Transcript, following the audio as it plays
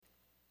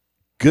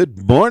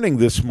Good morning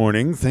this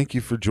morning. Thank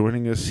you for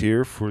joining us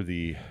here for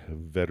the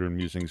Veteran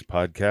Musings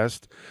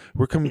podcast.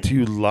 We're coming to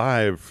you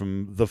live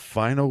from the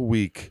final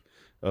week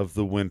of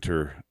the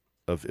winter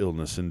of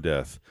illness and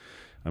death.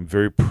 I'm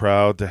very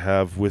proud to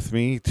have with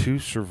me two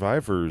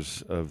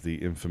survivors of the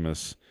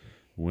infamous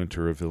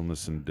winter of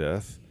illness and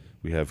death.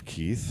 We have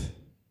Keith.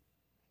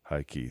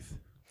 Hi, Keith.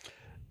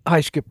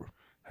 Hi, Skipper.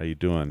 How you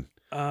doing?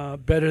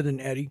 Better than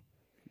Eddie.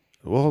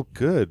 Well,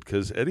 good,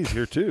 because Eddie's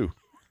here too.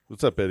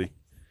 What's up, Eddie?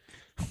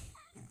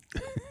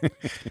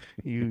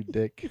 You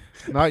dick.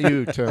 Not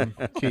you, Tim.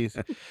 Keith.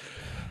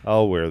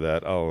 I'll wear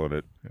that. I'll own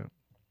it. Yeah.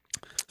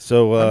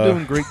 So I'm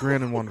doing great,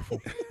 grand, and wonderful.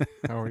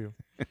 How are you?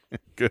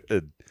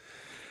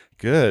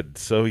 Good.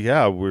 So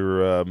yeah,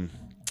 we're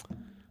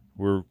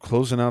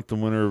closing out the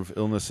winter of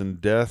illness and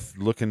death,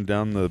 looking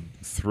down the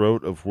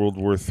throat of World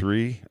War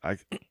III.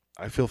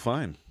 I feel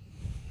fine.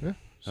 Yeah. How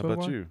So about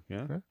what? you?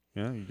 Yeah? Yeah.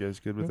 Yeah. You guys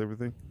good with Yeah.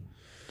 everything?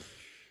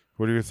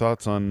 What are your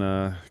thoughts on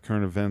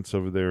current events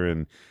over there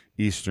in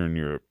Eastern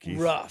Europe, Keith?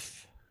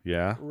 Rough.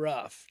 Yeah.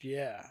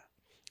 Yeah.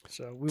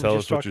 So we Tell were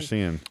us just what talking. you're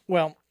seeing.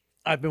 Well,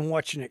 I've been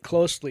watching it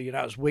closely, and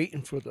I was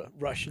waiting for the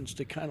Russians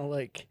to kind of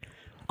like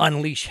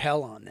unleash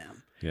hell on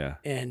them. Yeah.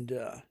 And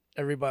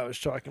everybody was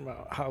talking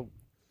about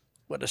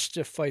what a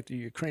stiff fight the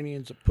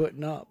Ukrainians are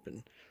putting up,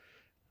 and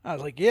I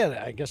was like,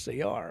 yeah, I guess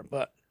they are.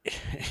 But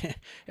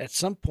at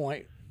some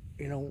point,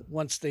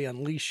 once they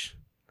unleash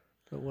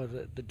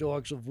the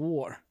dogs of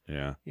war,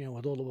 Yeah.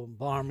 with all the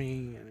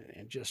bombarding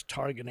and just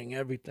targeting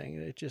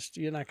everything,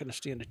 you're not going to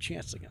stand a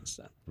chance against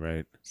them.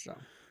 Right. So,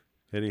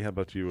 Eddie, how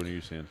about you? What are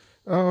you seeing?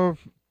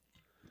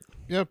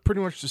 Yeah,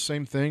 pretty much the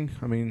same thing.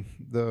 I mean,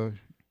 the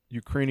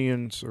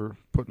Ukrainians are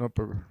putting up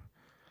a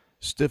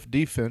stiff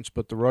defense,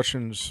 but the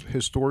Russians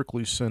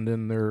historically send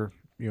in their,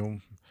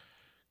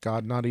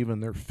 not even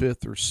their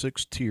fifth or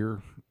sixth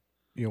tier,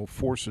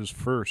 forces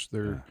first.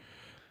 They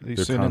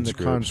They're send in the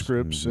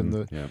conscripts and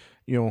the. Yeah.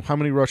 How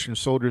many Russian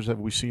soldiers have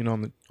we seen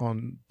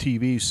on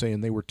TV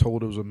saying they were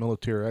told it was a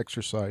military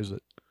exercise,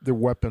 that their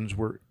weapons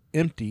were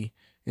empty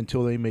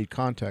until they made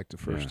contact the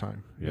first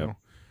time? Yep.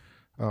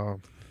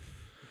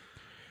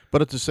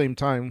 But at the same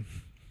time,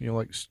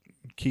 like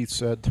Keith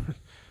said,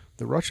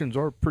 the Russians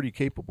are pretty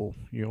capable.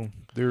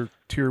 They're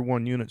tier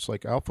 1 units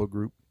like Alpha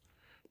Group.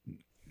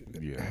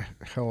 Yeah.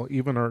 Hell,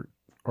 even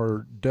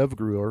our Dev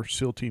Group, our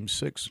SEAL Team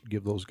 6,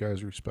 give those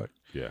guys respect.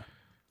 Yeah.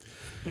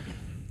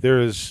 There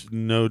is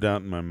no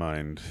doubt in my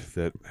mind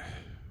that,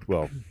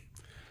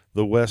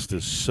 the West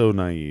is so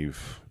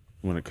naive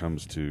when it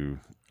comes to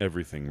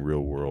everything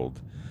real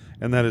world.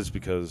 And that is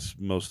because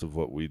most of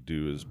what we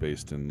do is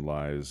based in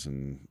lies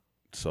and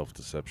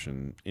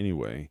self-deception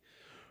anyway.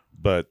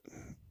 But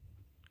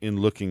in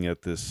looking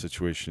at this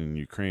situation in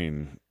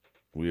Ukraine,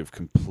 we have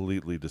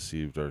completely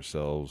deceived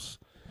ourselves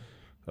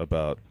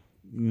about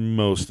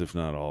most, if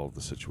not all, of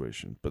the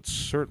situation, but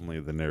certainly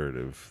the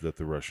narrative that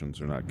the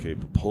Russians are not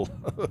capable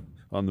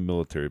on the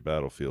military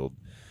battlefield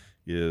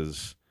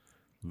is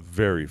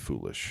very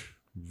foolish,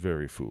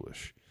 very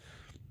foolish.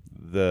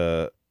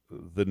 The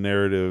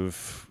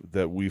narrative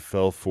that we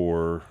fell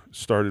for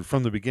started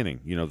from the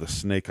beginning. The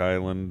Snake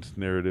Island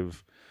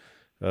narrative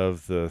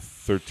of the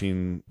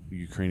 13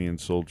 Ukrainian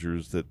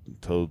soldiers that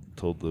told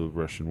the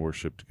Russian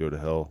warship to go to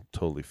hell,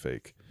 totally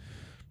fake.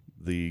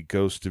 The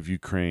Ghost of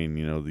Ukraine,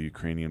 the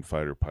Ukrainian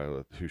fighter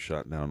pilot who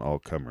shot down all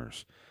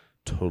comers,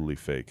 totally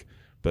fake.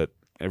 But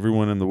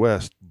everyone in the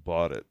West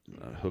bought it,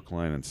 hook,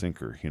 line, and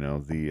sinker.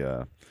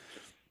 The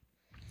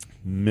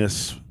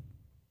Miss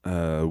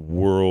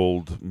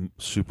World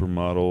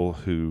supermodel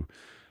who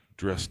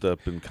dressed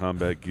up in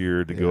combat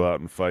gear to go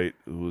out and fight,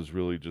 who was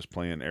really just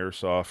playing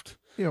airsoft.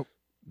 Yep.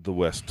 The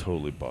West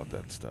totally bought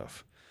that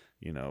stuff.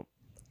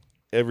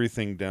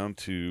 Everything down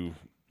to...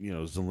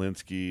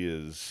 Zelensky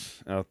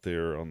is out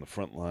there on the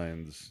front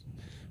lines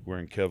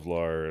wearing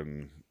Kevlar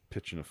and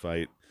pitching a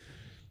fight.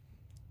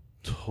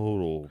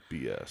 Total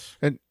BS.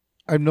 And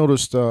I've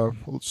noticed a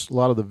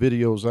lot of the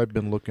videos I've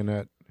been looking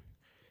at,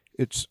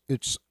 it's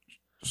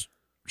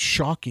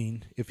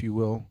shocking, if you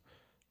will.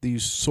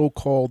 These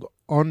so-called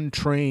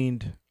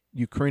untrained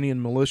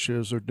Ukrainian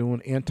militias are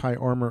doing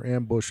anti-armor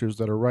ambushes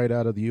that are right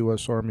out of the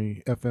U.S.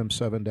 Army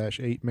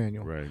FM7-8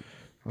 manual. Right.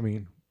 I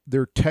mean,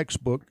 they're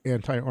textbook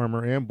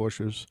anti-armor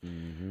ambushes.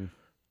 Mm-hmm.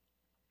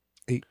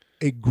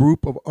 A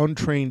group of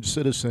untrained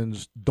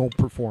citizens don't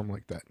perform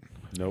like that.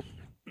 Nope.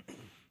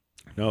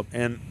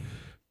 And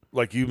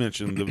like you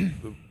mentioned,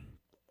 the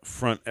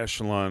front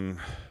echelon,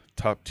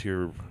 top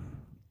tier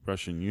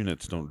Russian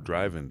units don't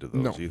drive into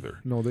those either.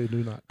 No, they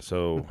do not.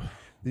 So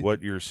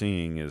what you're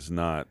seeing is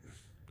not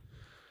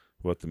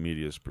what the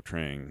media is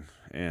portraying.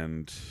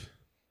 And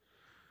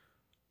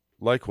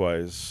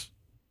likewise,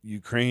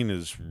 Ukraine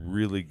is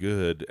really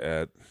good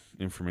at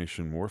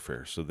information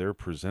warfare. So they're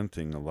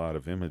presenting a lot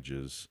of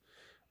images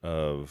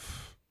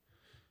of,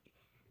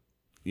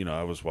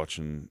 I was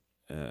watching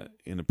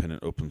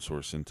independent open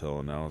source intel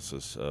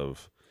analysis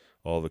of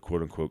all the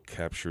quote-unquote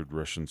captured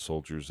Russian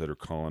soldiers that are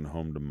calling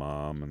home to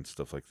mom and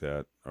stuff like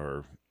that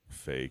are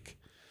fake.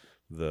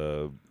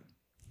 The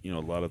a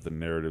lot of the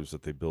narratives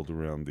that they build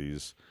around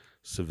these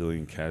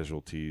civilian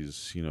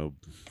casualties,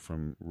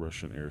 from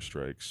Russian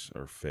airstrikes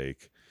are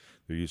fake.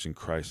 They're using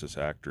crisis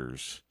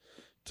actors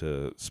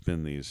to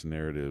spin these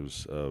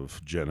narratives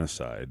of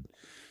genocide.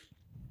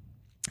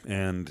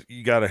 And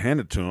you got to hand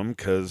it to them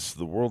because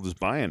the world is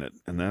buying it.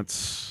 And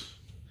that's,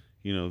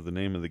 the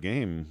name of the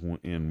game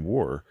in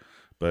war.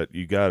 But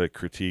you got to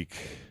critique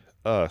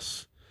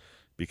us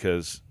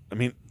because,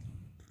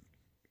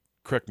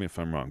 correct me if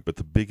I'm wrong, but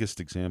the biggest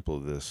example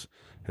of this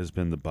has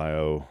been the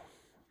bio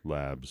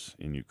labs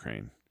in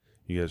Ukraine.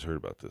 You guys heard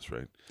about this,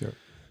 right? Yeah.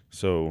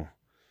 So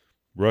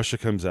Russia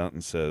comes out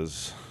and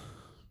says,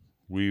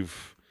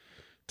 we've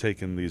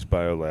taken these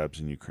biolabs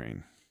in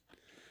Ukraine.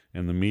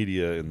 And the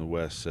media in the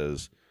West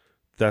says,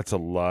 that's a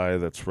lie.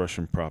 That's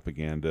Russian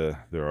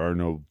propaganda. There are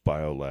no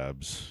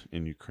biolabs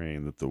in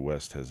Ukraine that the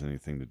West has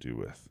anything to do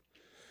with.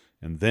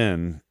 And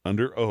then,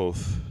 under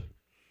oath,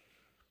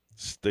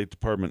 State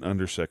Department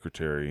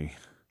Undersecretary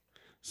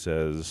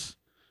says,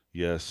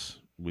 yes,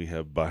 we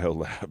have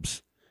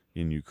biolabs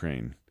in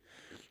Ukraine.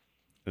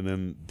 And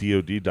then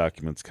DOD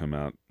documents come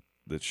out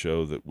that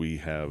show that we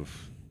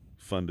have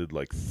funded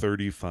like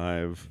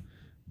 35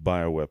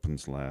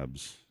 bioweapons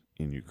labs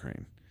in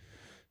Ukraine.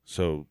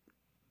 So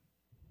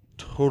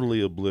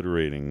totally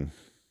obliterating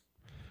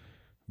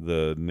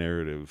the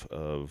narrative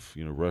of,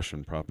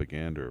 Russian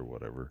propaganda or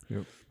whatever.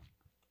 Yep.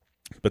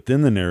 But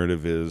then the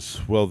narrative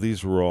is, well,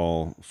 these were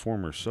all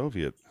former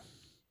Soviet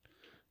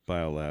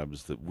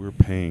biolabs that we're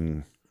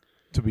paying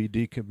to be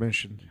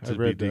decommissioned. to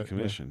be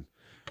decommissioned.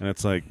 And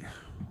it's like,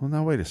 well,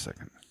 now wait a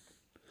second.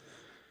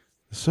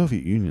 The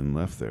Soviet Union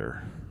left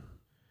there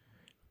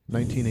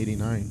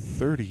 1989.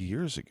 30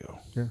 years ago.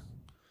 Yeah.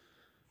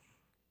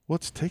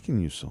 What's taking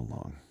you so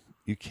long?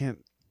 You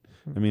can't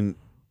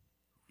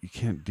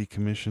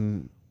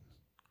decommission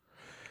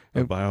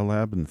a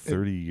biolab in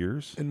 30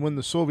 years? And when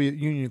the Soviet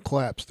Union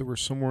collapsed, there were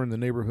somewhere in the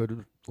neighborhood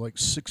of like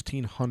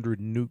 1,600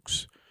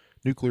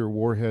 nuclear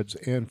warheads,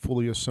 and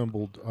fully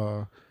assembled,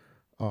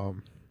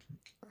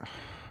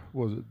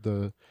 was it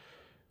the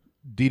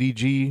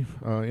DDG,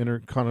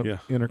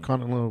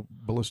 intercontinental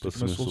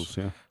ballistic missiles?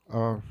 Yeah.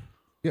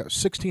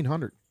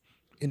 1,600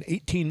 in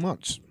 18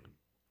 months.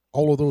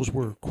 All of those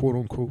were quote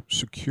unquote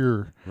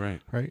secure. Right.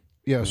 Right.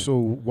 Yeah. So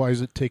why is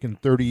it taking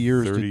 30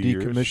 years 30 to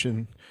years?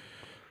 decommission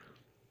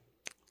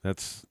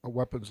That's, a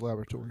weapons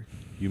laboratory?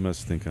 you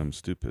must think I'm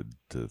stupid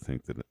to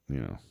think that,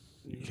 you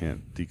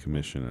can't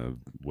decommission a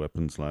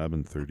weapons lab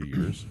in 30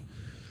 years.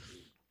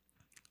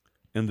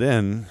 And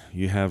then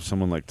you have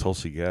someone like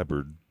Tulsi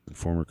Gabbard,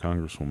 former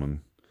congresswoman,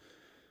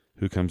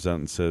 who comes out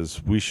and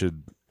says we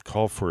should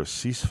call for a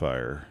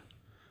ceasefire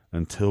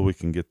until we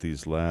can get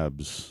these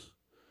labs.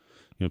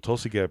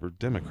 Tulsi Gabbard,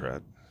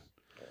 Democrat,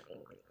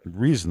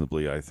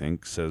 reasonably, I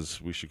think,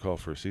 says we should call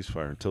for a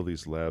ceasefire until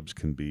these labs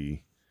can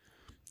be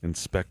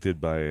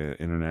inspected by an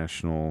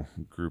international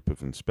group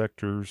of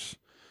inspectors.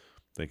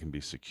 They can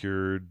be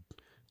secured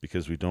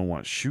because we don't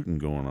want shooting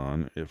going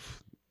on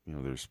if,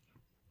 there's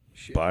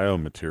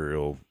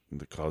biomaterial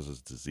that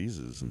causes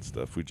diseases and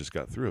stuff. We just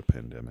got through a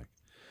pandemic.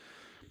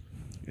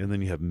 And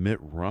then you have Mitt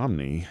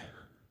Romney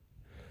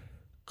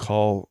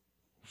call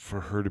for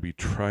her to be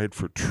tried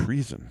for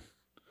treason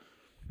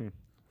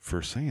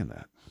for saying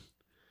that.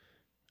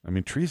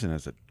 Treason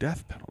has a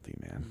death penalty,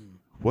 man.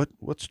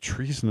 What's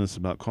treasonous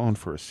about calling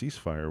for a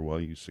ceasefire while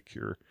you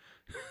secure?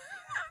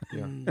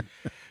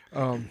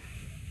 Yeah.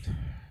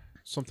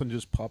 Something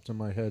just popped in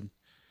my head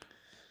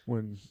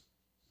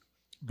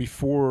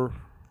before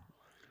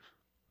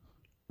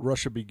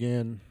Russia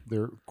began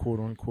their quote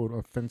unquote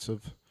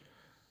offensive.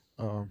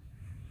 I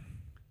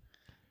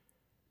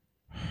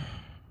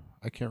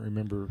can't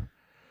remember.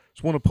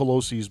 It's one of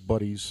Pelosi's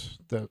buddies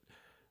that,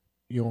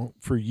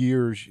 for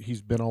years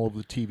he's been all over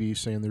the TV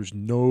saying there's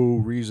no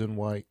reason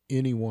why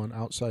anyone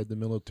outside the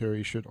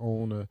military should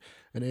own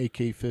an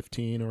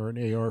AK-15 or an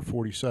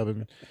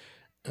AR-47.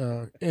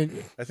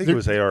 And I think it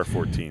was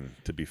AR-14,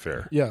 to be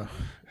fair. Yeah.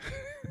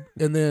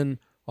 And then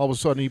all of a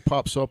sudden he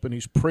pops up and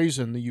he's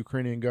praising the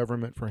Ukrainian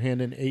government for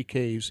handing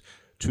AKs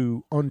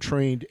to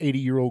untrained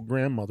 80-year-old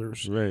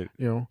grandmothers. Right.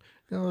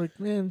 Like,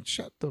 man,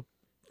 shut the,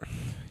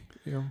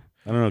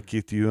 I don't know,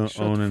 Keith, do you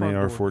Shut own the an front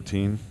door.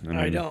 AR-14?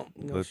 I don't.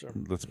 No, sir.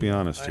 Let's be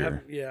honest I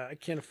here. haven't, I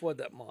can't afford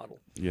that model.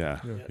 Yeah.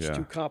 It's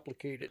too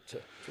complicated to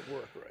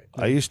work right.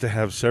 I used to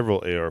have several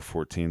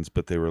AR-14s,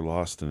 but they were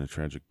lost in a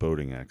tragic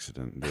boating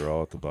accident. They're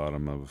all at the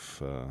bottom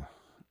of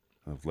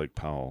Lake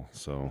Powell.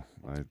 So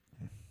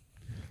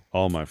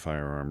all my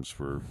firearms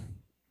were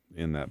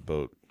in that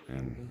boat,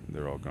 and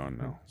they're all gone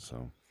now.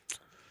 So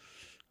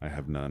I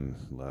have none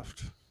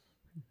left.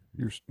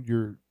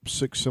 Your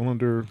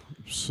 6-cylinder,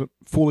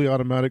 fully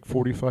automatic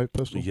 45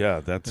 pistol. Yeah,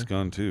 that's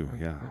gone too.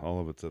 Yeah, all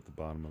of it's at the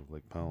bottom of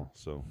Lake Powell.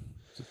 So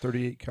It's a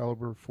 38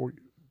 caliber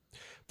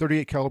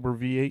 38 caliber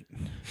V8.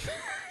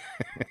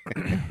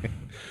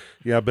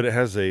 yeah, but it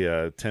has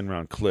a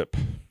 10-round clip.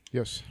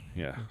 Yes.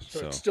 Yeah,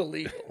 So it's still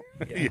legal.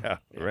 yeah,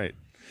 right.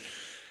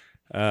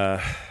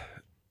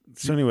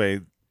 So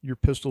anyway, Your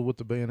pistol with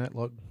the bayonet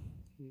lug.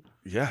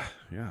 yeah,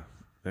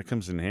 that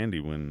comes in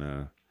handy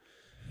when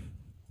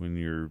when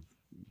you're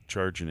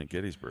charging at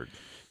Gettysburg.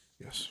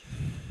 Yes.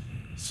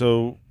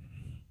 So,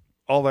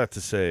 all that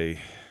to say,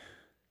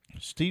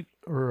 Steve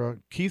or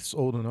Keith's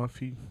old enough.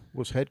 He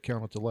was head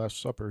count at the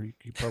Last Supper. He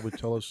could probably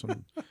tell us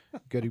some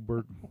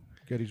Gettysburg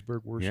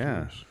war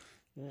Yeah.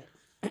 stories.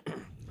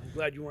 I'm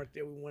glad you weren't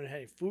there. We wouldn't have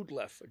any food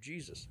left for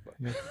Jesus. But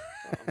Yeah.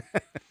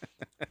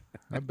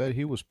 I bet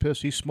he was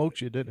pissed. He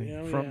smoked you, didn't he?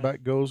 Yeah, Front yeah.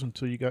 back goes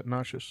until you got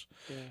nauseous.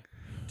 yeah.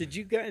 Did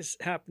you guys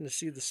happen to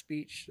see the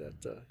speech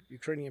that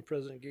Ukrainian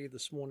president gave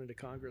this morning to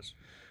Congress?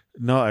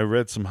 no, I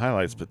read some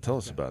highlights, but tell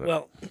us about it.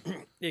 Well,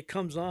 it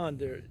comes on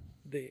there.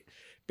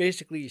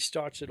 Basically he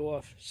starts it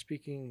off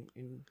speaking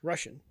in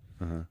Russian,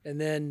 Uh-huh. and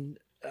then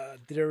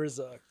there is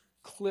a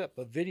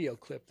video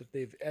clip that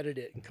they've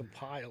edited and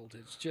compiled.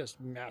 It's just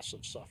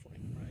massive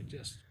suffering, right?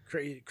 Just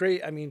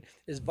crazy. I mean,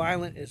 as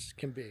violent as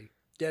can be.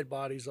 Dead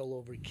bodies all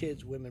over,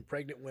 kids, women,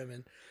 pregnant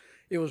women.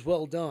 It was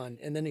well done.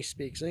 And then he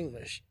speaks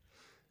English,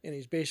 and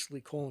he's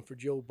basically calling for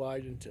Joe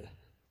Biden to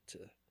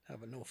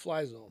have a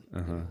no-fly zone,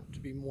 to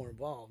be more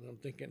involved. And I'm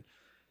thinking,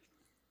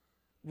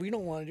 we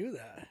don't want to do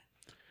that,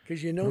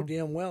 because you know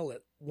damn well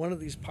that one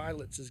of these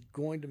pilots is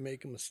going to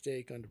make a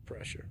mistake under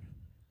pressure,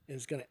 and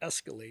it's going to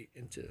escalate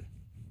into,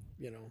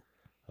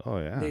 Oh,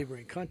 yeah.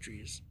 neighboring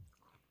countries.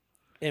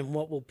 And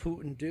what will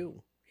Putin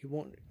do? He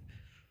won't.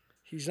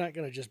 He's not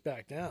going to just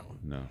back down.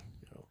 No.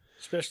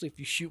 Especially if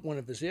you shoot one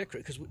of his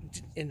aircraft.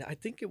 And I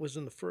think it was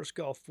in the first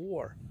Gulf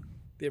War,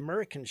 the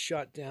Americans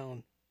shot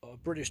down a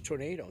British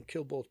Tornado and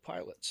killed both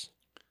pilots,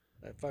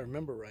 if I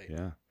remember right.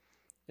 Yeah.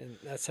 And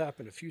that's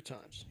happened a few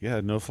times. Yeah,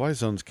 no-fly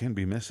zones can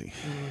be messy,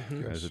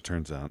 Mm-hmm. as it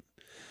turns out.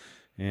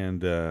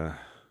 And,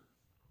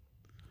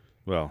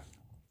 well,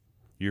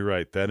 you're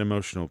right. That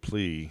emotional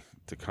plea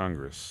to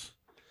Congress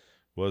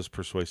was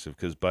persuasive,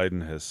 because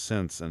Biden has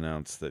since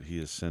announced that he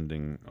is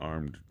sending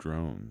armed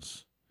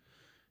drones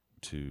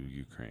to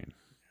Ukraine.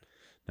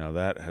 Now,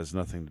 that has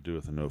nothing to do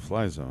with a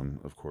no-fly zone.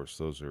 Of course,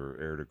 those are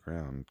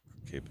air-to-ground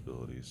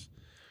capabilities.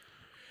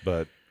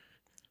 But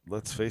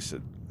let's face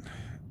it,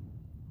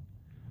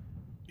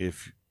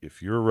 if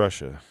you're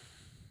Russia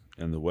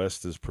and the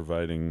West is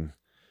providing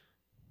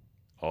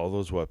all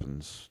those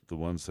weapons, the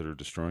ones that are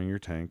destroying your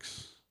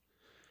tanks,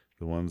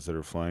 the ones that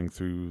are flying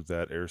through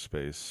that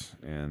airspace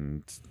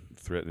and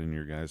threatening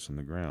your guys on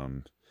the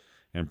ground,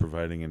 and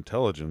providing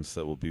intelligence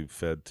that will be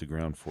fed to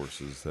ground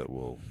forces that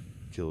will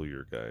kill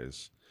your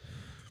guys,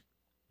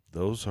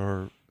 those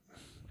are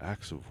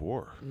acts of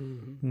war.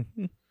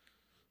 Mm-hmm.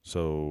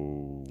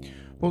 So,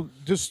 Well,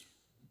 just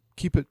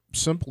keep it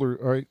simpler.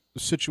 All right, the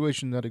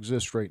situation that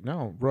exists right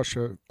now,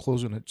 Russia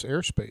closing its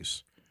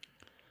airspace.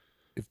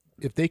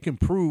 If they can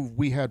prove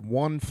we had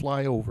one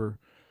flyover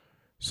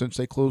since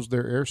they closed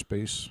their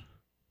airspace,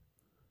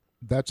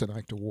 that's an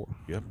act of war.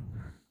 yep,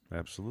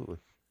 absolutely.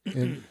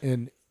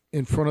 And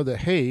in front of the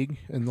Hague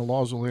and the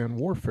laws of land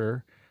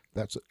warfare,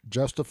 that's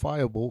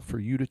justifiable for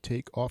you to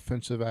take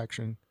offensive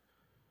action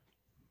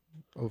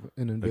of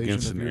an invasion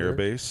Against of an your air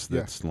base Yeah.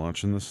 that's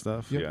launching this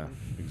stuff? Yep. Yeah,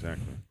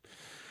 exactly.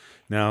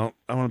 Now,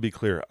 I want to be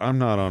clear. I'm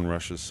not on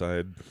Russia's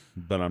side,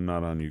 but I'm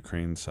not on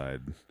Ukraine's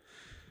side.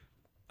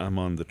 I'm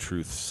on the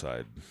truth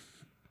side.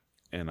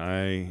 And I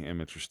am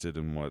interested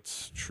in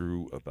what's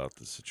true about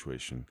the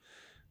situation.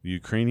 The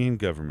Ukrainian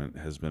government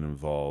has been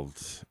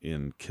involved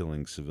in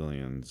killing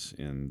civilians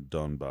in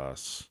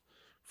Donbass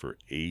for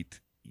 8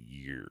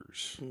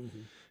 years. Mm-hmm.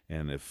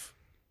 And if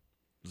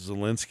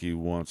Zelensky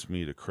wants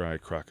me to cry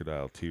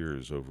crocodile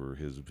tears over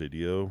his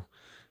video,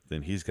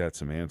 then he's got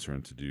some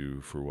answering to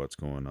do for what's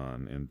going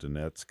on in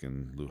Donetsk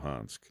and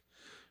Luhansk,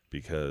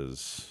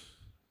 because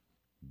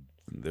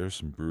there's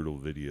some brutal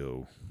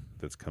video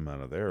that's come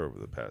out of there over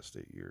the past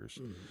 8 years.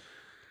 Mm-hmm.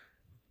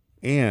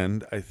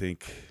 And I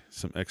think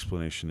some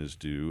explanation is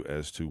due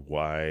as to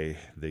why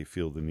they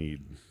feel the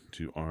need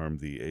to arm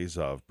the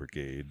Azov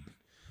Brigade,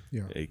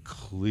 Yeah. a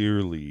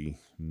clearly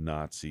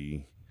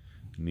Nazi,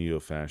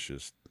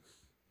 neo-fascist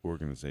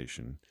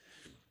organization.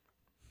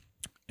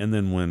 And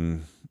then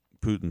when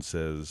Putin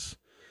says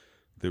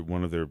that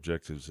one of their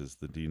objectives is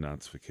the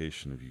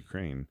denazification of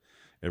Ukraine,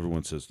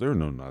 everyone says there are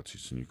no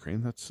Nazis in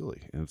Ukraine. That's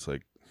silly. And it's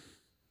like,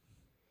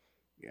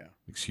 Yeah.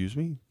 excuse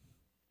me?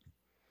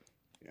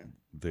 Yeah.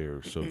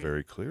 They're so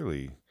very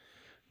clearly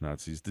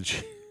Nazis.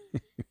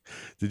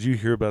 Did you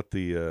hear about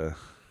the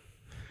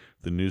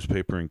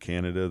newspaper in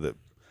Canada that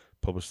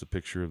published a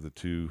picture of the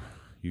two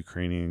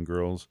Ukrainian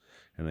girls,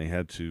 and they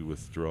had to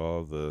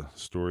withdraw the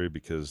story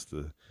because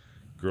the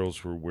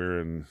girls were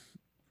wearing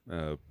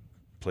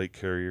plate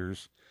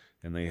carriers,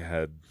 and they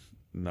had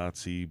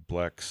Nazi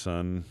Black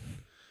Sun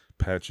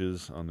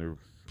patches on their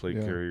plate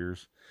Yeah.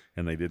 carriers,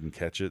 and they didn't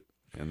catch it,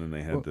 and then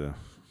they had to.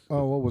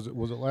 Oh, what was it?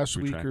 Was it last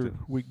week or Retracted.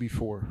 week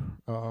before?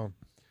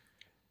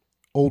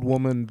 Old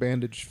woman,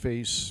 bandaged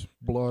face,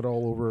 blood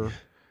all over her.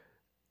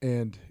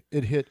 And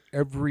it hit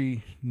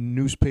every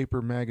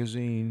newspaper,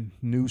 magazine,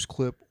 news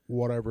clip,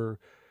 whatever.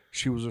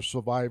 She was a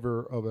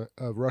survivor of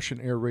a Russian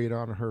air raid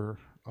on her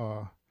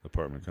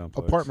Apartment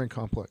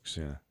complex.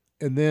 Yeah. Yeah.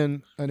 And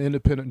then an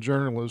independent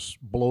journalist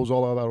blows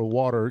all that out of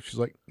water. She's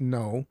like,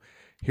 no,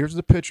 Here's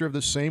the picture of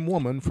the same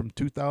woman from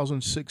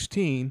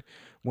 2016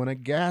 when a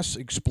gas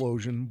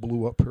explosion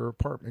blew up her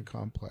apartment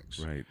complex.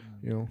 Right.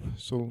 You know,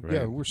 so yeah,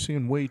 Right. we're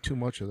seeing way too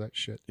much of that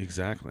shit.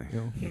 Exactly. You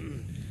know,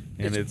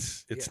 And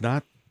it's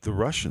not the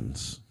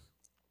Russians.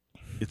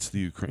 It's the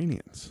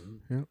Ukrainians.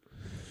 yeah.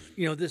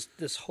 You know,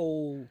 this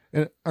whole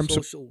And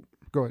social.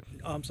 go ahead.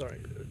 I'm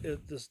sorry.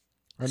 This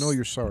I know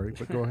you're sorry,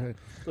 but go ahead.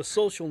 the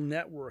social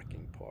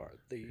networking part,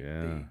 the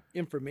Yeah.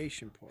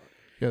 information part,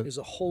 Yeah. is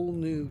a whole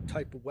new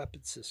type of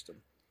weapon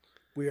system.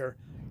 Where,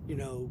 you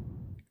know,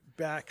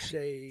 back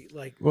say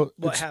like Well,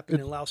 what it's-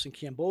 happened in Laos and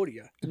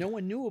Cambodia, no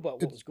one knew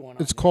about what was going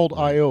on. It's called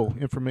IO,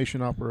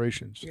 Information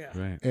Operations. Yeah.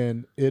 Right.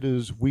 And it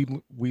is we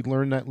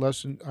learned that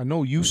lesson. I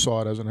know you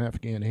saw it as an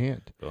Afghan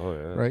hand, Oh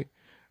yeah. right?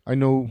 I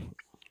know.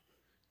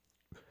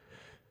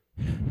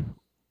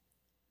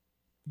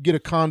 Get a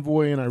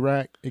convoy in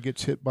Iraq, it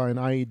gets hit by an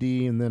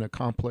IED and then a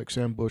complex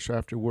ambush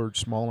afterwards,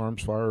 small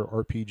arms fire,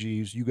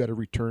 RPGs. You got to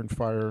return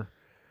fire.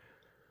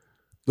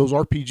 Those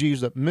RPGs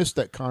that missed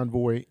that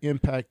convoy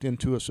impact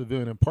into a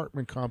civilian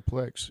apartment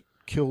complex,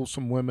 kill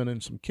some women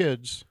and some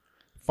kids,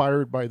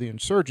 fired by the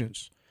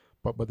insurgents.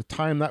 But by the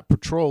time that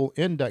patrol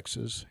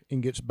indexes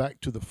and gets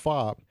back to the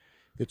FOB,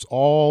 it's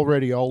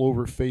already all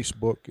over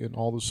Facebook and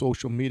all the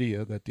social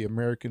media that the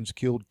Americans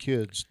killed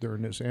kids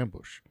during this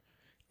ambush.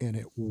 And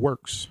it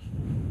works.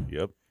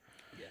 Yep.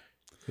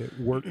 It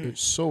worked.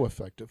 It's so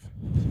effective.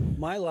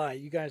 My Lai,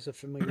 you guys are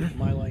familiar with the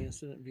My Lai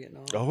incident in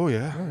Vietnam? Oh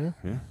yeah. Oh, yeah.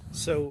 Yeah.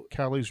 So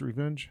Callie's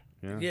Revenge.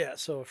 Yeah. yeah,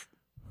 so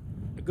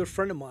a good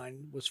friend of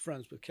mine was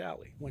friends with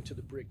Callie. Went to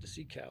the brig to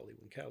see Callie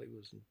when Callie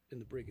was in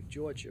the brig in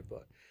Georgia.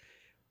 But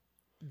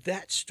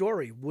that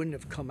story wouldn't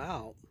have come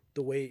out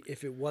the way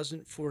if it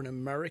wasn't for an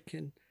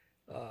American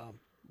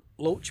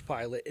Loach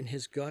pilot and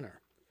his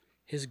gunner.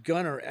 His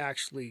gunner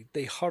actually,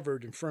 they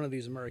hovered in front of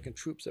these American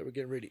troops that were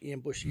getting ready to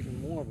ambush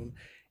even more of them,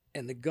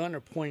 and the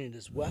gunner pointed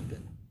his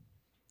weapon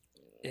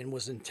and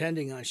was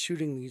intending on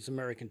shooting these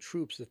American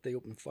troops if they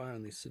opened fire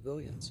on these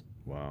civilians.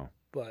 Wow.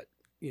 But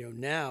you know,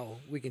 now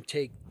we can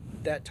take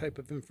that type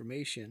of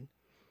information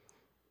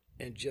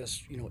and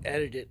just, you know,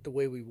 edit it the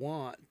way we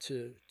want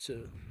to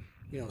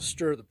you know,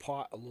 stir the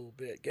pot a little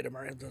bit, get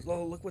Americans,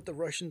 oh, look what the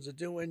Russians are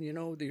doing, you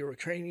know, the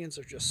Ukrainians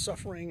are just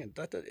suffering and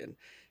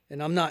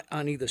and I'm not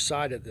on either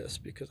side of this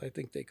because I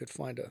think they could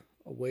find a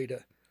way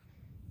to,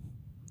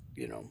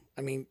 you know,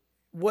 I mean,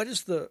 what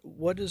is the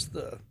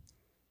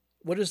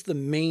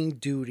main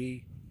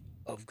duty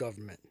of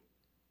government?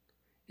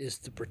 Is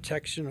the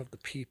protection of the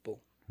people,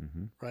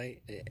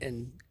 right?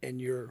 And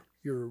your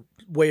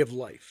way of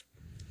life.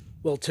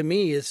 Well, to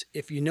me, is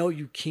if you know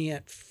you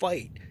can't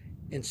fight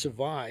and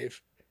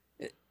survive,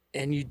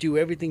 and you do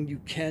everything you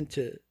can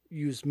to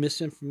use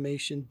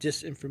misinformation,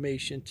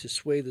 disinformation to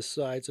sway the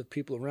sides of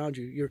people around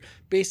you, you're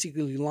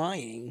basically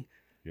lying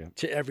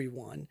to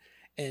everyone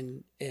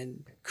and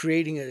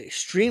creating an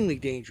extremely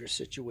dangerous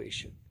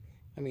situation.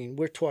 I mean,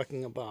 we're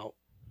talking about,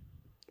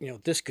 you know,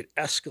 this could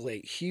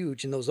escalate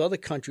huge, and those other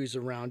countries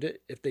around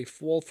it, if they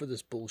fall for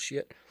this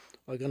bullshit,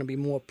 are going to be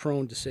more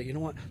prone to say, you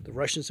know what, the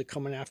Russians are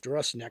coming after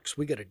us next.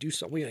 We got to do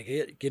something. We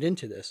got to get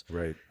into this.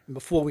 Right. And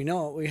before we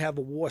know it, we have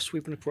a war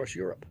sweeping across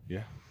Europe.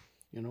 Yeah.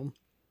 You know.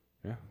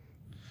 Yeah.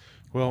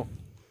 Well,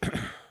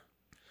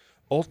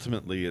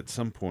 ultimately, at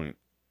some point,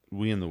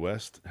 we in the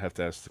West have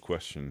to ask the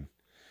question: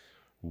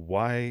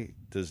 why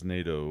does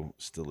NATO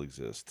still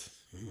exist?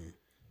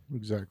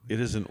 Exactly. It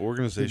is an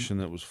organization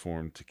that was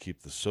formed to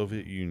keep the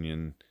Soviet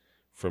Union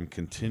from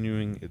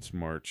continuing its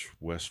march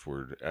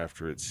westward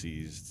after it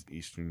seized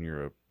Eastern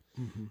Europe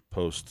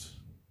post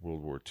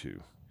World War II.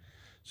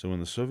 So when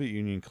the Soviet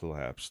Union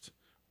collapsed,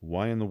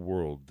 why in the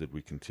world did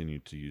we continue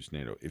to use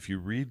NATO? If you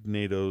read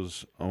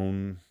NATO's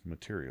own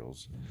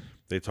materials,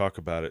 they talk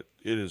about it.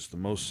 It is the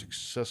most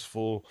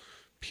successful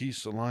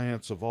peace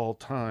alliance of all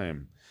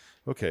time.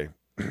 Okay.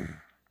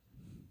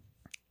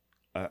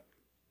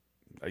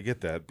 I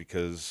get that,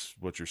 because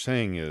what you're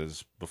saying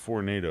is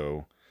before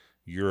NATO,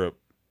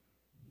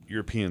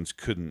 Europeans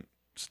couldn't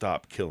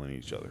stop killing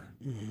each other.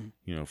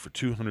 You know, for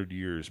 200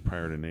 years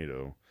prior to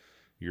NATO,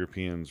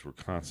 Europeans were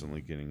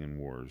constantly getting in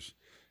wars,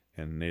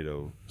 and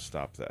NATO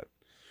stopped that.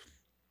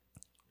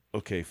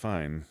 Okay,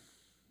 fine.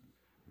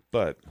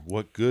 But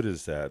what good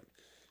is that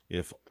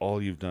if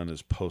all you've done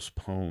is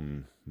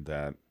postpone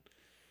that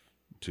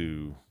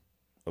to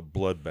a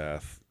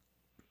bloodbath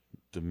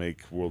to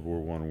make World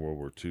War I and World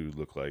War II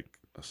look like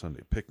a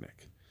Sunday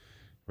picnic,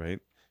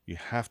 right? You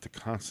have to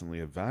constantly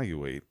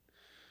evaluate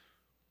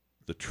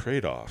the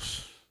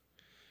trade-offs,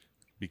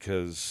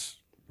 because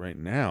right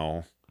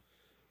now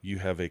you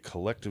have a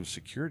collective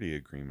security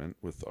agreement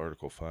with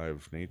Article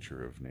 5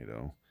 nature of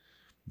NATO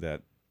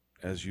that,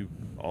 as you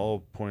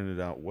all pointed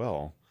out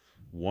well,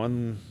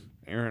 one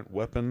errant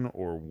weapon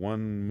or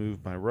one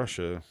move by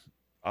Russia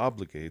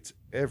obligates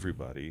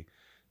everybody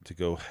to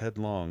go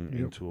headlong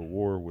into a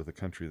war with a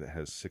country that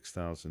has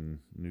 6,000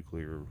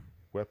 nuclear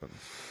weapons.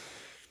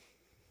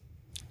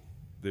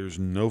 There's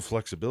no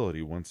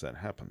flexibility once that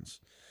happens.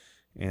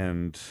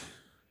 And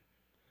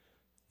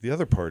the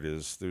other part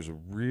is there's a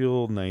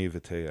real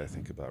naivete, I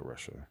think, about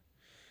Russia.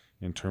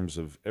 in terms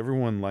of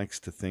everyone likes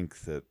to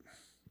think that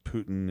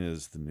Putin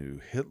is the new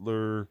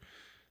Hitler,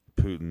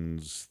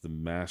 Putin's the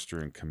master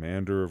and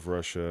commander of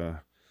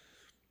Russia.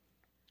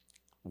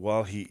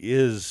 While he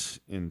is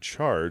in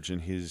charge,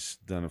 and he's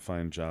done a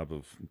fine job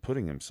of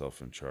putting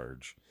himself in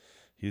charge,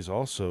 he's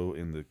also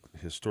in the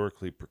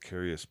historically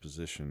precarious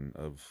position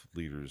of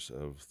leaders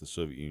of the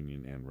Soviet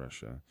Union and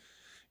Russia,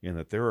 in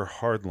that there are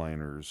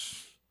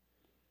hardliners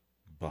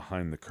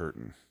behind the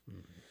curtain.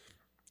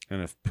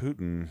 And if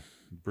Putin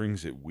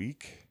brings it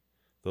weak,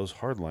 those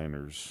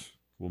hardliners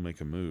will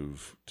make a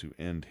move to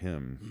end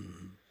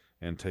him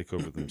and take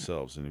over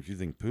themselves. And if you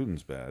think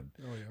Putin's bad,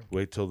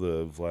 wait till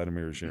the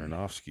Vladimir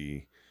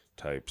Zhirinovsky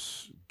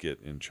types get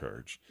in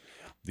charge.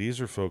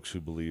 These are folks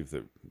who believe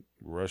that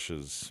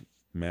Russia's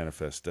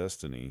manifest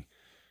destiny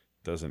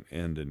doesn't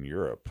end in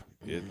Europe.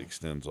 It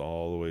extends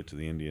all the way to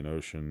the Indian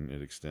Ocean.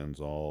 It extends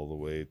all the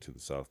way to the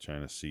South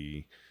China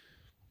Sea.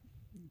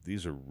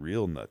 These are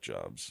real nut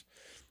jobs.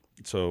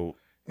 So,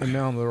 and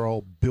now they're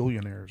all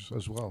billionaires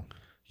as well.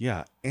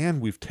 Yeah,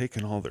 and we've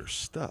taken all their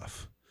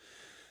stuff.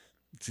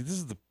 See, this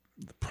is the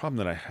problem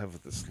that I have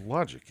with this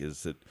logic,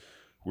 is that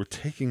we're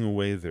taking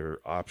away their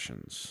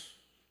options.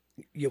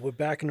 Yeah, we're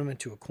backing them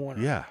into a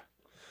corner. Yeah.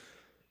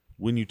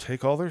 When you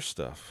take all their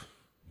stuff,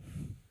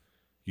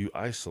 you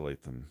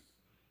isolate them,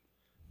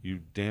 you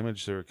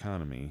damage their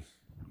economy,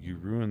 you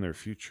ruin their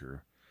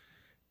future,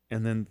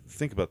 and then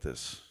think about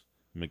this.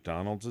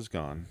 McDonald's is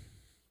gone.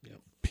 Yep.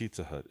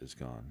 Pizza Hut is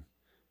gone.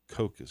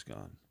 Coke is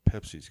gone.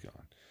 Pepsi's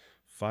gone.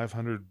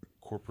 500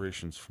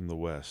 corporations from the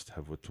West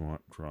have withdrawn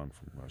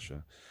from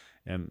Russia,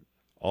 and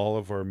all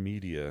of our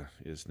media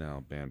is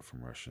now banned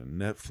from Russia.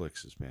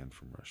 Netflix is banned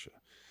from Russia.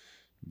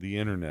 The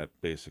internet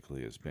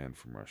basically is banned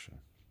from Russia.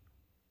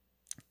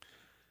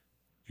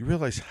 You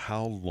realize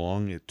how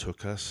long it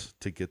took us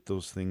to get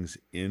those things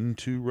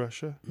into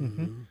Russia?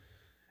 Mm-hmm.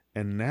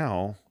 And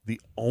now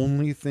the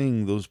only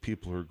thing those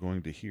people are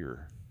going to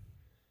hear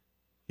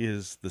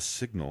is the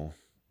signal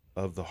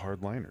of the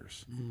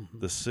hardliners,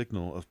 the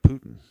signal of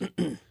Putin.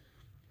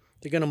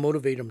 They're going to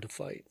motivate them to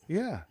fight.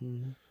 Yeah.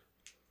 Mm-hmm.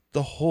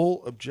 The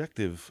whole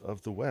objective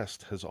of the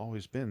West has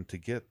always been to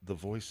get the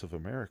voice of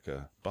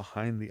America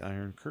behind the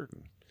Iron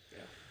Curtain.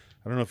 Yeah.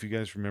 I don't know if you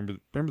guys remember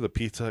the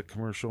Pizza Hut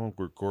commercial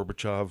where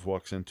Gorbachev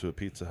walks into a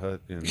Pizza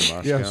Hut in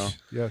Moscow?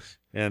 Yes.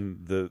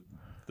 And the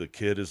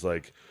kid is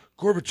like,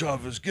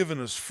 Gorbachev has given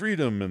us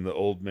freedom. And the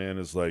old man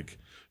is like,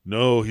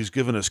 no, he's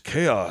given us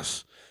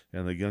chaos.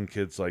 And the young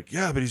kid's like,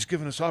 yeah, but he's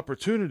given us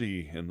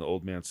opportunity. And the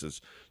old man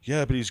says,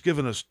 yeah, but he's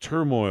given us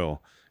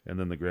turmoil. And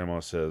then the grandma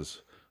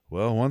says,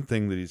 well, one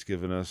thing that he's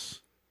given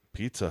us,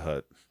 Pizza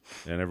Hut.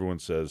 And everyone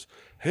says,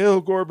 hail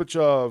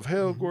Gorbachev,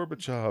 hail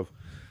Gorbachev.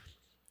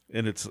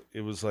 And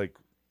it was like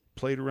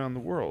played around the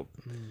world.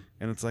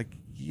 And it's like,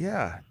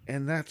 yeah,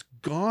 and that's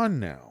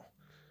gone now.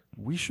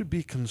 We should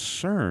be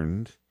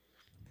concerned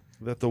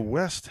that the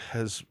West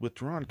has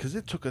withdrawn, because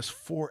it took us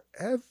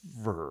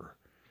forever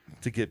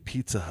to get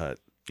Pizza Hut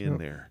in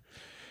there.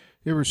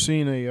 You ever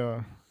seen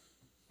a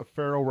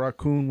feral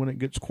raccoon when it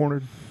gets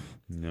cornered?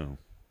 No.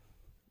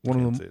 One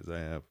Can't of say them as I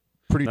have.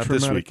 pretty Not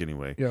traumatic. this week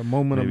anyway. Yeah,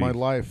 moment Maybe. of my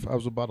life. I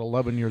was about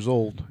 11 years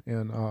old,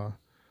 and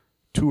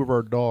two of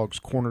our dogs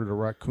cornered a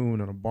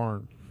raccoon in a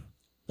barn.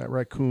 That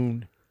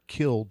raccoon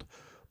killed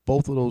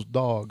both of those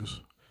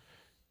dogs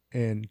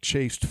and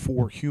chased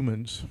 4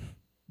 humans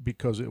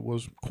because it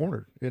was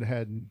cornered. It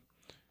had,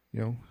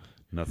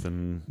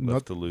 Nothing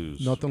left to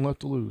lose. Nothing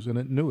left to lose, and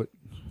it knew it.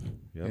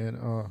 Yep.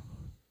 And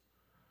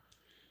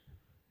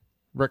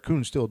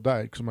raccoon still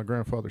died because my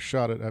grandfather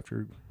shot it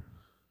after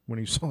when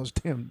he saw his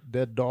damn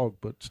dead dog.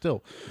 But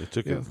still, It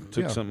took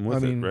Yeah, something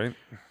with I mean, it, right?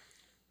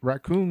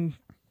 raccoon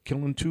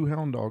killing 2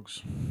 hound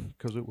dogs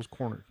because it was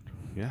cornered.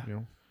 Yeah.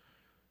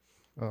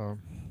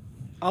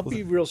 I'll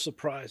be real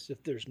surprised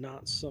if there's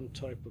not some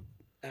type of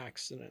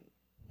accident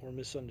or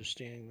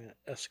misunderstanding that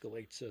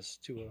escalates this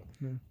to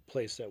a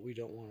place that we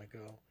don't want to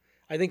go.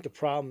 I think the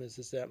problem is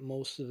that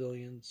most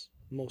civilians,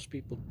 most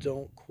people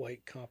don't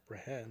quite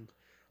comprehend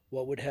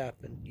what would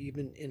happen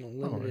even in a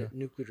limited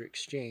nuclear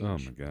exchange. Oh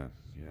my God.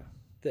 Yeah.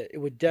 That it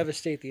would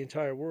devastate the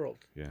entire world.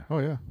 Yeah. Oh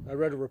yeah. I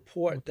read a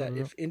report Look that that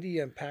if up.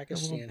 India and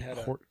Pakistan had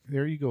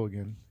There you go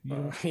again. You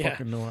don't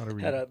fucking know how to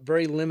read. a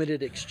very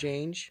limited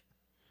exchange,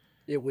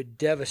 it would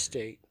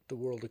devastate the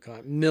world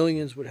economy.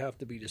 Millions would have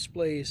to be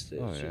displaced.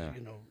 It's just, yeah.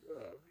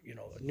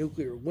 A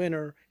nuclear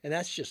winter, and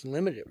that's just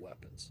limited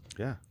weapons.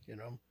 Yeah.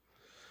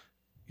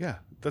 Yeah.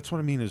 That's what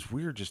I mean, is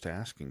we're just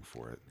asking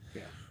for it.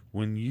 Yeah.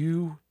 When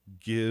you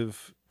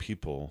give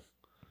people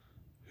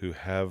who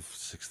have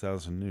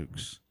 6,000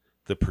 nukes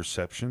the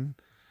perception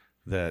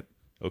that,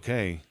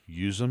 okay,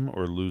 use them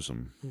or lose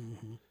them.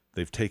 Mm-hmm.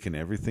 They've taken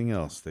everything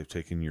else. They've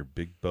taken your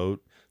big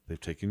boat.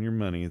 They've taken your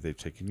money. They've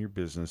taken your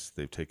business.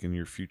 They've taken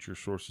your future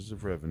sources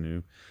of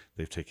revenue.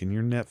 They've taken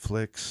your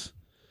Netflix.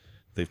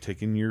 They've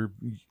taken your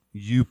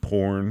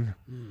YouPorn.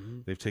 Mm-hmm.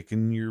 They've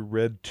taken your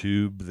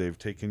RedTube. They've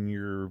taken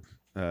your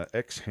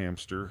X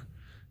Hamster,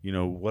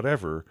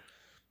 whatever.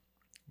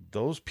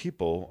 those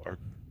people are,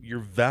 you're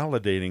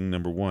validating,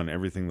 number one,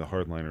 everything the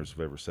hardliners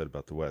have ever said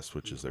about the West,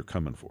 which is they're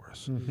coming for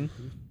us. Mm-hmm.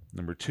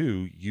 Number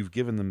two, you've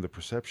given them the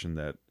perception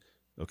that,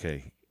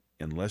 okay,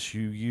 unless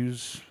you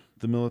use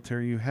the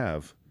military you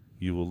have,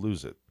 you will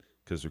lose it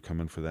because they're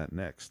coming for that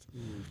next.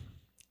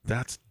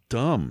 That's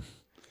dumb.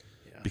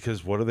 Yeah.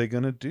 Because what are they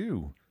going to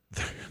do?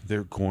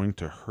 They're going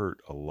to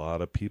hurt a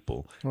lot of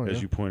people. Oh, As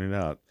yeah. you pointed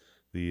out,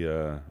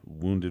 the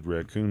wounded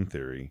raccoon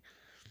theory,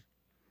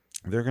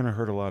 they're going to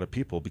hurt a lot of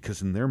people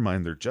because in their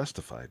mind they're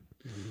justified.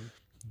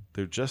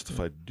 They're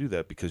justified to do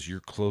that because you're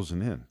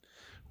closing in.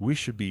 We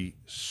should be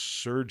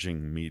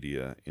surging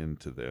media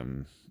into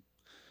them.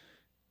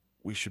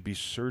 We should be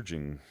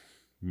surging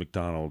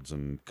McDonald's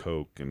and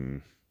Coke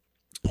and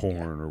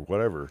porn or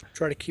whatever.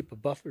 Try to keep a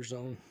buffer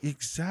zone.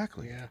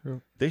 Exactly. Yeah.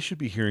 They should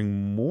be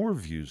hearing more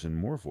views and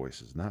more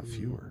voices, not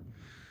fewer.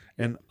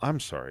 And I'm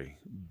sorry,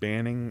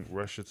 banning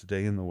Russia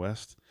Today in the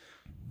West,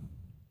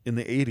 in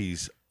the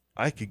 80s,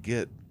 I could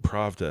get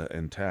Pravda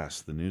and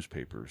TASS, the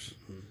newspapers.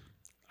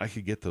 I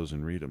could get those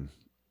and read them.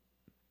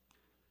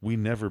 We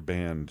never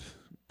banned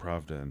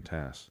Pravda and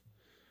TASS.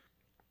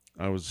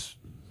 I was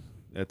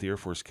at the Air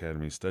Force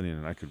Academy studying,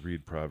 and I could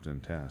read Pravda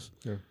and TASS.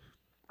 Yeah.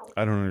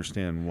 I don't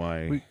understand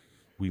why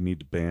we need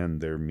to ban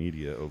their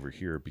media over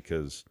here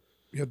because...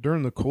 Yeah,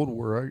 during the Cold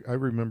War, I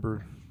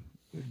remember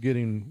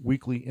getting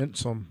weekly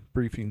INTSOM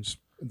briefings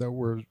that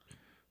were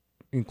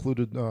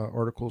included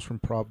articles from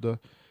Pravda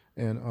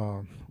and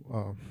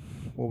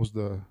what was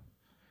the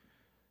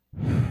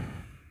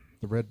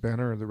Red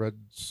Banner or the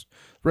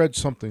Red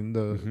something,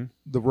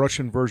 the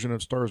Russian version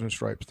of Stars and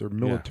Stripes, their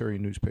military I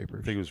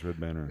newspapers. think it was Red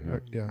Banner. Yeah.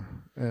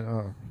 Yeah,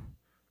 and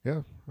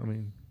yeah, I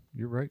mean,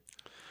 you're right.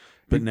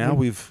 But now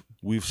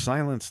we've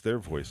silenced their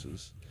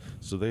voices,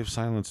 so they've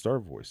silenced our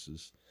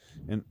voices.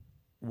 And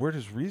where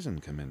does reason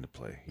come into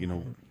play? You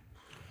know,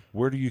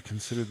 where do you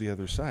consider the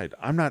other side?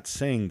 I'm not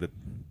saying that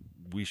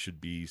we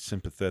should be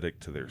sympathetic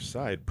to their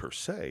side per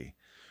se,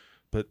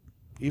 but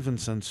even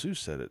Sun Tzu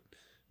said it.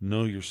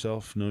 Know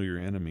yourself, know your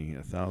enemy,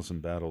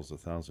 1,000 battles,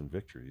 1,000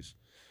 victories.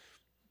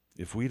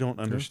 If we don't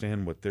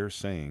understand what they're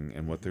saying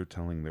and what they're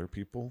telling their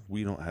people,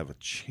 we don't have a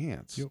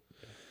chance. Yep.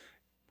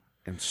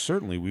 And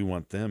certainly we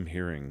want them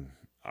hearing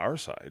our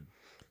side.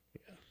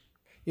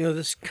 You know,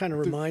 this kind of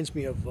reminds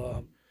me of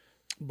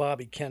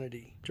Bobby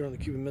Kennedy during the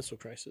Cuban Missile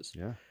Crisis.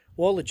 Yeah.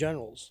 All the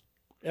generals,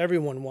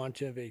 everyone wanted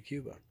to invade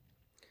Cuba.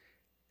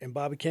 And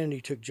Bobby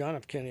Kennedy took John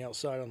F. Kennedy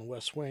outside on the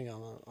West Wing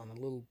on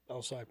a little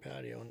outside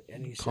patio,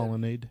 and he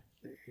Colonnade.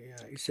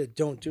 he said,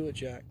 "Don't do it,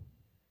 Jack,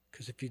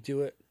 because if you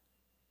do it,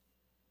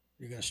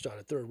 you're going to start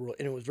a third world."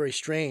 And it was very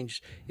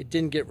strange. It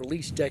didn't get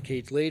released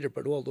decades later,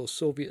 but all those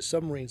Soviet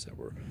submarines that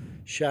were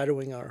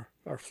shadowing our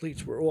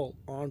fleets were all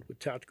armed with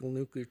tactical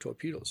nuclear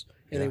torpedoes,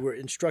 and they were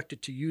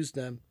instructed to use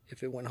them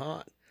if it went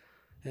hot,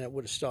 and it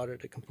would have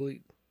started a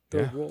complete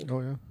third world. Oh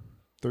yeah,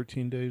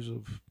 13 days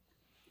of.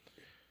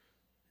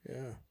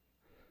 Yeah.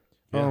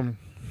 Yeah.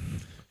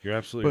 You're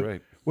absolutely but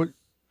right.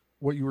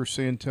 What you were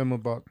saying, Tim,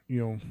 about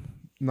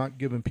not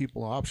giving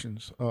people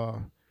options,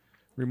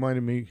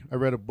 reminded me. I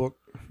read a book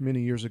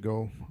many years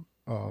ago,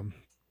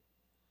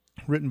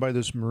 written by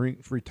this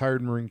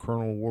retired Marine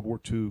colonel, World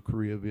War II,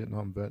 Korea,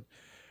 Vietnam vet.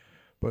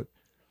 But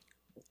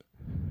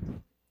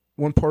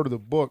one part of the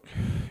book,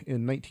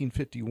 in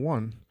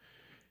 1951,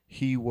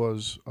 he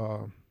was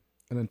an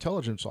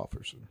intelligence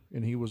officer,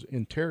 and he was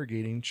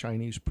interrogating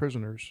Chinese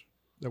prisoners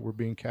that were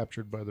being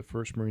captured by the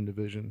 1st Marine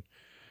Division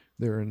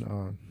there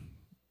in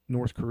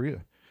North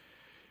Korea.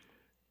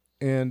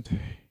 And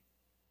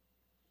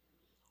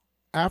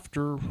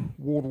after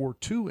World War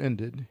II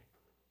ended,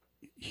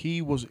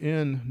 he was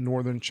in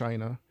northern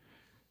China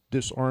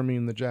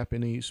disarming the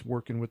Japanese,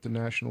 working with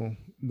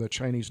the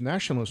Chinese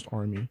Nationalist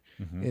Army,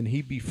 and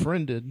he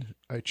befriended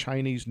a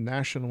Chinese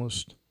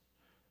Nationalist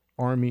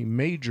Army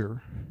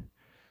major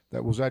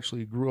that was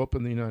actually grew up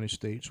in the United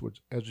States, was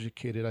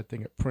educated, I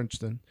think, at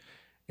Princeton,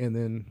 and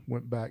then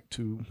went back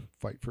to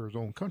fight for his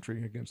own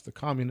country against the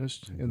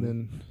communists. And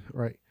then,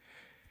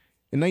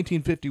 in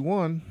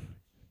 1951,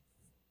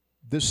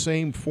 this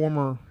same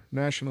former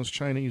Nationalist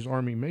Chinese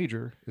Army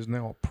major is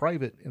now a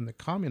private in the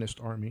Communist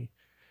Army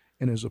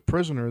and is a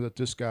prisoner that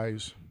this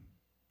guy's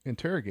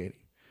interrogating.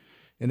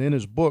 And in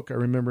his book, I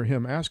remember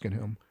him asking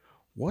him,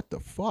 "What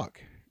the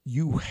fuck?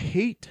 You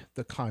hate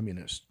the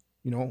communists.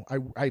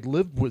 I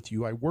lived with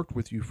you. I worked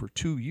with you for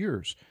 2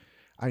 years.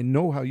 I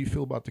know how you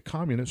feel about the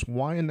communists.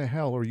 Why in the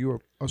hell are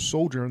you a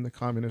soldier in the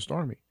Communist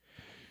Army?"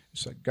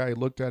 So that guy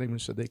looked at him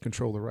and said, "They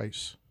control the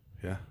rice."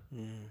 Yeah.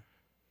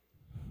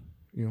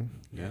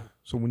 Yeah.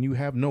 So when you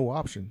have no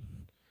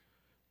option,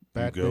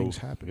 bad things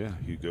happen. Yeah,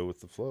 you go with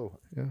the flow.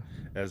 Yeah.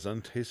 As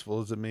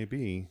untasteful as it may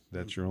be,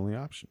 that's your only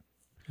option.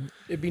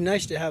 It'd be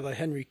nice to have a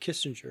Henry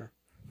Kissinger,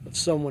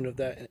 someone of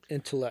that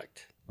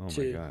intellect, Oh my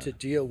to God.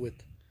 deal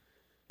with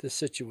the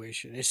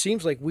situation. It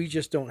seems like we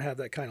just don't have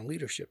that kind of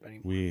leadership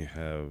anymore. We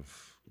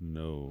have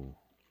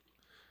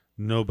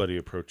nobody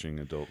approaching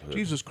adulthood.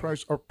 Jesus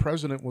Christ, our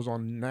president was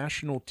on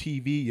national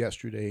TV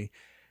yesterday,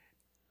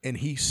 and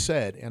he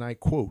said, and I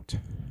quote,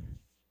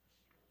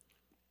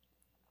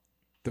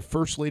 the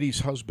first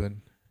lady's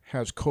husband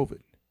has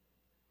COVID,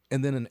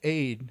 and then an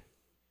aide,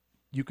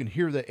 you can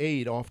hear the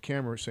aide off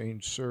camera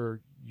saying,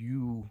 "Sir,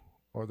 you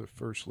are the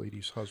first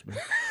lady's husband."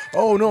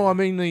 Oh no, I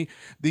mean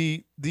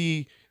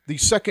the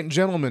second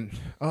gentleman.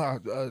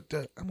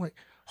 I'm like,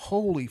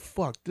 holy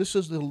fuck! This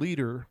is the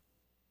leader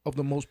of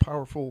the most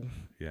powerful.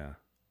 Yeah.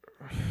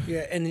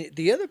 Yeah, and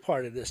the other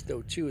part of this,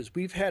 though, too, is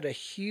we've had a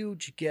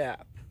huge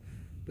gap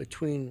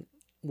between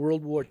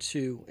World War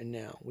II and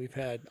now. We've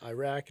had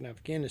Iraq and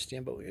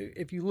Afghanistan, but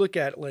if you look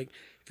at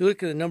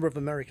the number of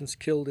Americans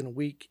killed in a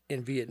week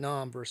in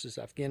Vietnam versus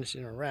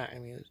Afghanistan and Iraq, I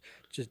mean,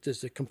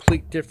 there's a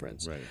complete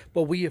difference. Right.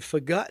 But we have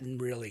forgotten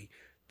really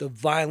the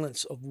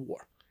violence of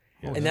war,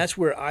 Yes. and that's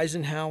where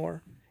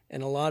Eisenhower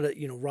and a lot of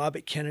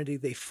Robert Kennedy,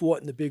 they fought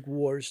in the big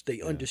wars.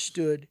 They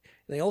understood.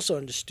 And they also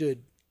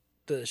understood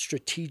the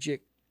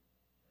strategic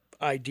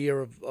idea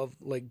of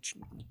like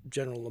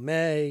General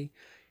LeMay.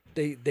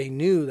 They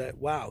knew that,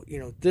 wow,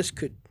 this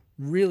could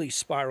really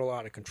spiral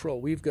out of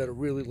control. We've got to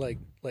really like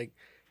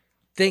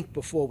think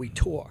before we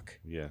talk,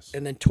 Yes.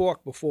 and then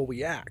talk before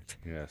we act,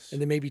 Yes.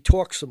 and then maybe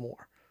talk some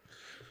more.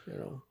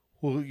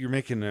 Well, you're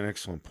making an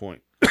excellent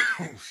point.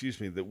 Excuse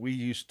me, that we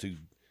used to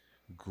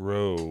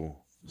grow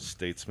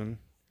statesmen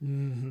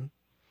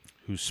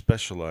who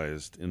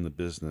specialized in the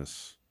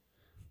business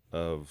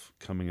of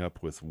coming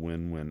up with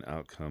win-win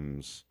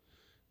outcomes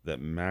that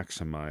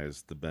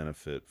maximize the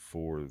benefit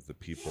for the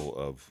people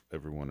of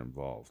everyone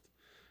involved.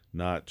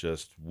 Not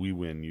just we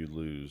win, you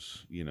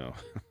lose,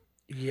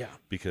 Yeah.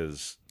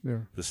 because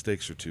Yeah. the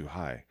stakes are too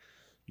high.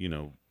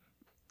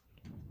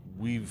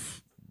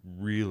 We've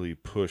really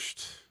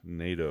pushed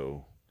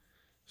NATO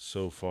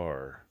so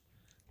far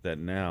that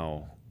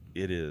now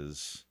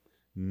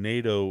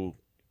NATO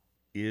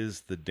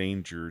is the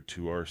danger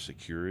to our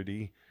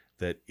security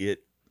that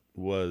it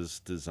was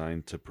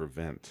designed to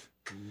prevent.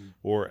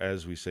 Or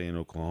as we say in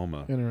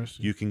Oklahoma,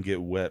 Interesting. you can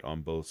get wet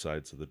on both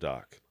sides of the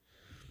dock.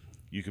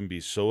 You can be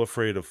so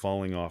afraid of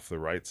falling off the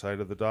right side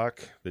of the dock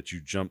that you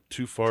jump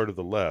too far to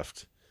the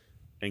left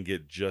and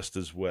get just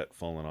as wet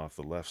falling off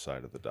the left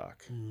side of the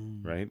dock,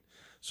 right?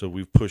 So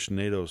we've pushed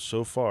NATO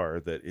so far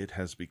that it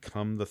has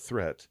become the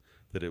threat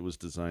that it was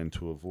designed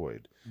to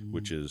avoid,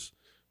 which is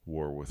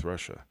war with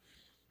Russia.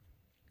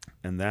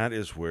 And that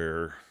is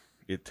where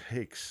it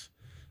takes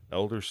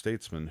elder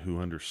statesmen who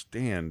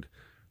understand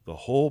the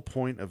whole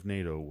point of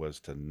NATO was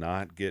to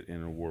not get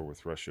in a war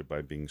with Russia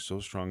by being so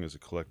strong as a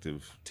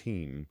collective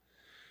team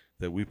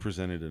that we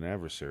presented an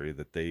adversary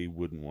that they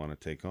wouldn't want to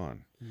take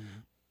on.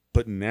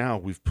 But now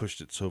we've pushed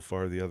it so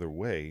far the other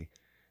way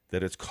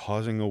that it's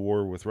causing a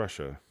war with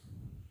Russia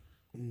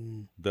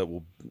that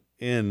will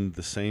end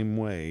the same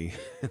way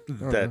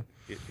that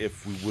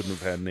if we wouldn't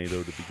have had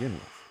NATO to begin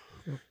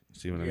with.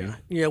 See what I mean?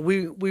 Yeah,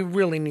 we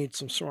really need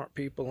some smart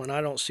people, and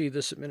I don't see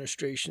this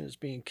administration as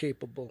being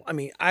capable. I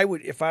mean, I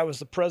would, if I was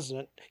the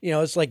president,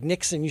 it's like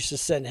Nixon used to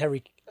send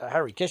Harry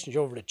Kissinger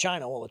over to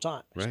China all the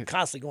time, Right.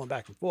 constantly going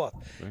back and forth,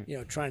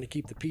 Right. Trying to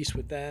keep the peace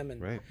with them, and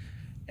Right.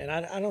 and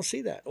I don't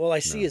see that. All I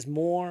see is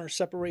more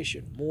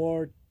separation,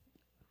 more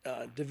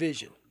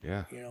division,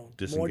 Yeah. more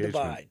Disengagement.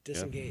 divide,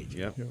 disengage.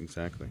 Yep,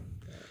 exactly.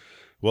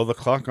 Well, the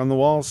clock on the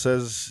wall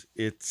says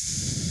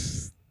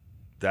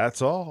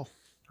that's all.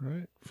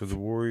 Right. For the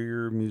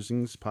Warrior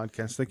Musings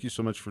podcast. Thank you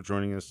so much for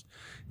joining us.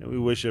 And we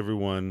wish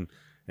everyone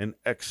an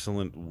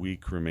excellent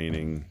week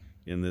remaining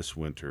in this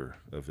winter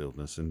of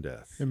illness and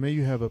death. And may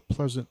you have a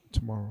pleasant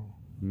tomorrow.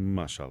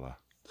 Mashallah.